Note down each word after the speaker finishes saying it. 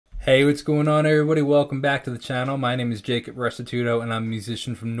Hey, what's going on, everybody? Welcome back to the channel. My name is Jacob Restituto, and I'm a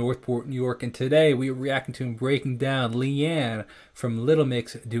musician from Northport, New York. And today we are reacting to and breaking down Leigh-Anne from Little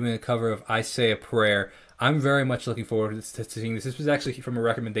Mix doing a cover of I Say a Prayer. I'm very much looking forward to seeing this. This was actually from a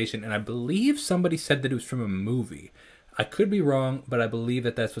recommendation, and I believe somebody said that it was from a movie. I could be wrong, but I believe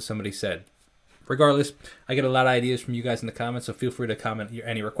that that's what somebody said. Regardless, I get a lot of ideas from you guys in the comments, so feel free to comment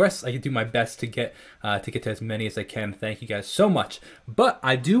any requests. I can do my best to get to as many as I can. Thank you guys so much. But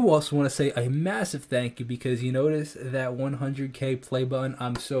I do also want to say a massive thank you because you notice that 100K play button.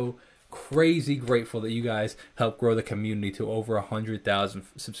 I'm so crazy grateful that you guys helped grow the community to over 100,000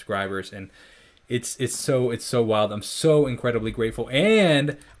 subscribers, and it's so wild. I'm so incredibly grateful,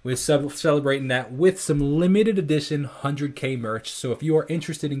 and we're celebrating that with some limited edition 100K merch. So if you are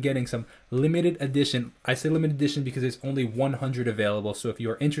interested in getting some limited edition, I say limited edition because there's only 100 available. So if you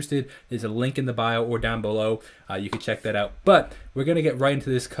are interested, there's a link in the bio or down below. You can check that out. But we're gonna get right into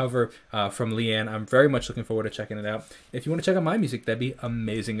this cover from Leigh-Anne. I'm very much looking forward to checking it out. If you want to check out my music, that'd be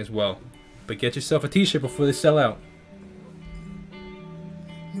amazing as well. But get yourself a t-shirt before they sell out.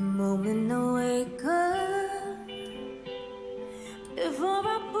 The moment I wake up, before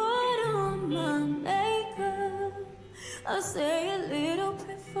I put on my makeup, I say a little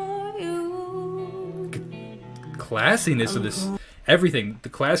prayer for you. Classiness of this, everything, the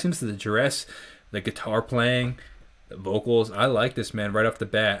classiness of the dress, the guitar playing, the vocals. I like this, man, right off the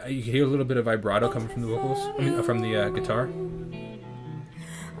bat. You can hear a little bit of vibrato coming from the vocals, from the guitar.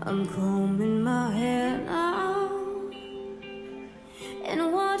 I'm combing my hair now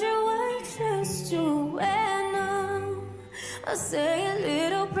and wondering what dress to wear now. I say a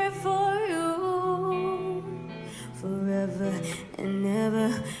little prayer for you. Forever and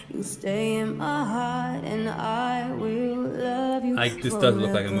ever, you stay in my heart, and I will love you. This does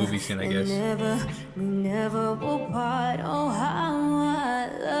look like a movie scene, I guess. We never will part. Oh, how I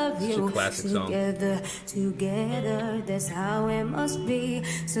love you. It's a classic song. Together, that's how it must be.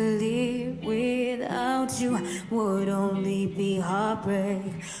 To live without you would only be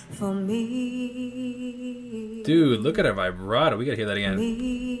heartbreak for me. Dude, look at her vibrato. We gotta hear that again.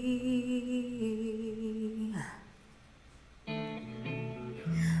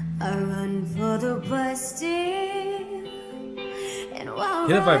 I run for the bus still, and while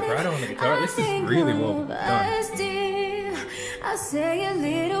hear the vibrato on the guitar. This is really well done. I say a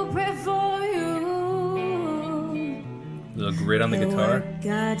little prayer for you. Little grit on the guitar.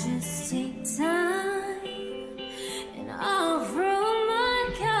 God, just take time, and I'll through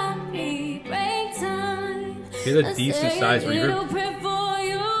my copy break time. Hear the decent size reverb.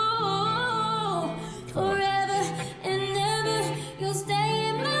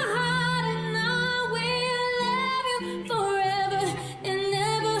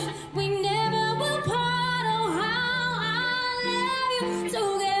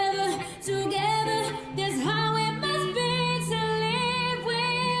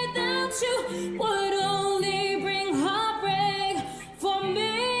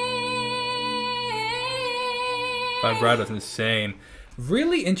 Vibrato's insane.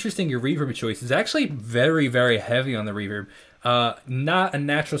 Really interesting, your reverb choice. It's actually very, very heavy on the reverb. Not a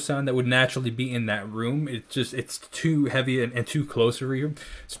natural sound that would naturally be in that room. It's too heavy and too close to reverb,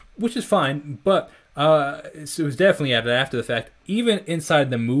 which is fine, but it was definitely added after the fact. Even inside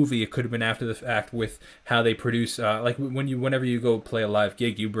the movie, it could have been after the fact with how they produce. Like whenever you go play a live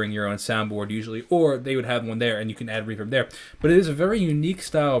gig, you bring your own soundboard usually, or they would have one there and you can add reverb there. But it is a very unique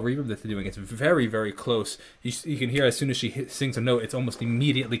style of reverb that they're doing. It's very, very close. You can hear as soon as she sings a note, it's almost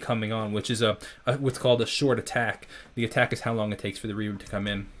immediately coming on, which is what's called a short attack. The attack is how long it takes for the reverb to come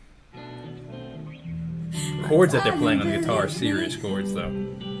in. Chords that they're playing on the guitar are serious chords, though.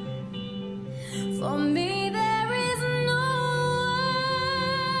 For me, there is no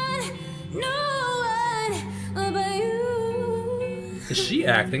one but you. Is she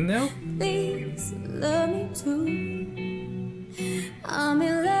acting now? Please love me too. I'm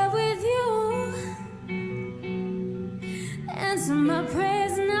in love with you. Answer my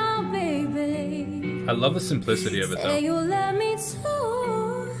prayers now, baby. I love the simplicity of it, though. Say you love me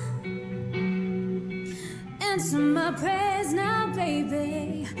too. Answer my prayers now,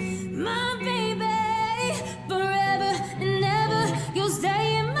 baby. My baby. Forever and ever, you'll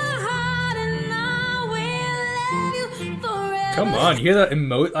stay in my heart, and I will love you forever. Come on, you hear that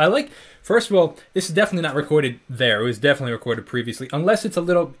emote? I like. First of all, this is definitely not recorded there. It was definitely recorded previously, unless it's a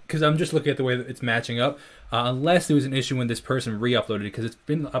little, because I'm just looking at the way that it's matching up. Unless there was an issue when this person re-uploaded it, because it's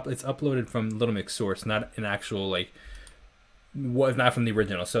uploaded from Little Mix source, not an actual like, not from the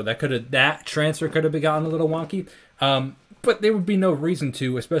original. So that transfer could have gotten a little wonky. But there would be no reason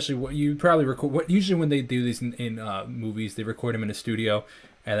to, especially what you probably record. Usually when they do these in movies, they record them in a studio,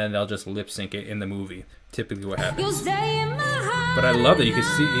 and then they'll just lip sync it in the movie. Typically what happens. You'll stay in my heart. But I love that you can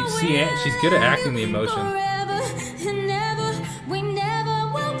see Anne, she's good at acting the emotion. Forever and ever, we never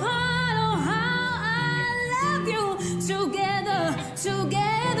will part. Oh, how I love you. Together, together.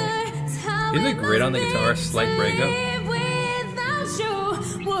 Isn't the grid on the guitar a slight breakup? Without you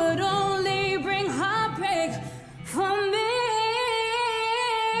would only bring heartbreak for me.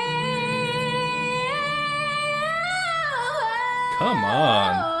 Come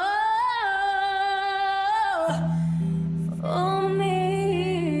on. For me.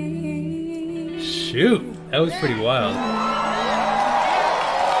 Shoot, that was pretty wild.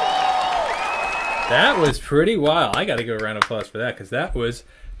 That was pretty wild. I gotta give a round of applause for that, because that was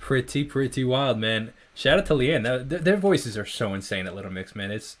pretty wild, man. Shout out to Leigh-Anne. Their voices are so insane at Little Mix,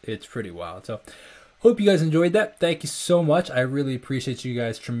 man. It's pretty wild. So hope you guys enjoyed that. Thank you so much. I really appreciate you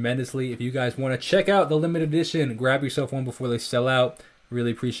guys tremendously. If you guys want to check out the limited edition, grab yourself one before they sell out.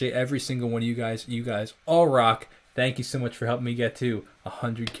 Really appreciate every single one of you guys. You guys all rock. Thank you so much for helping me get to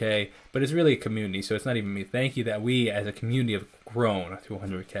 100K. But it's really a community, so it's not even me. Thank you that we as a community have grown to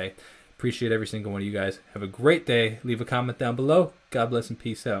 100K. Appreciate every single one of you guys. Have a great day. Leave a comment down below. God bless and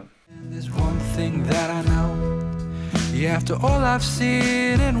peace out. There's one thing that I know. Yeah, after all I've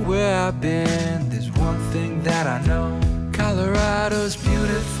seen and where I've been, there's one thing that I know. Colorado's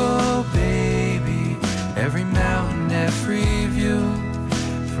beautiful, baby. Every mountain, every view.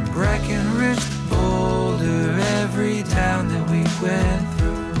 From Breckenridge to Boulder, every town that we went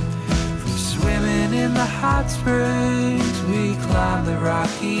through. From swimming in the hot springs, we climbed the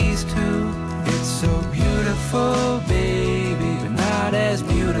Rockies too. It's so beautiful, baby, but not as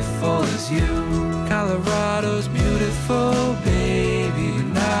beautiful as you. Colorado's beautiful, baby,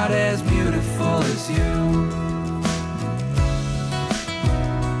 but not as beautiful as you.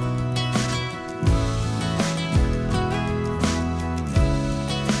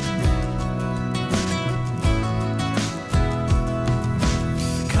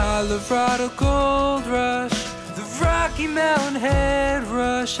 Colorado Gold Rush, the Rocky Mountain Head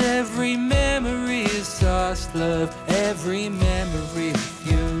Rush. Every memory is lost, love, every memory with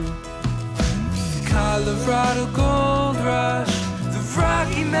you. Colorado Gold Rush, the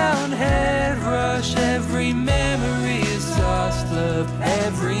Rocky Mountain Head Rush. Every memory is lost, love,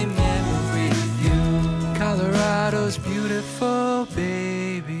 every memory with you. Colorado's beautiful,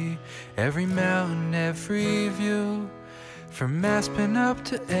 baby. Every mountain, every view. From Aspen up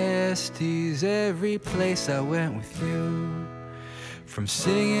to Estes, every place I went with you. From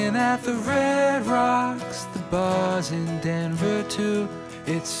singing at the Red Rocks, the bars in Denver too.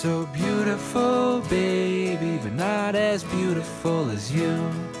 It's so beautiful, baby, but not as beautiful as you.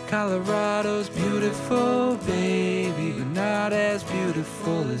 Colorado's beautiful, baby, but not as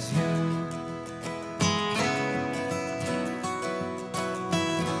beautiful as you.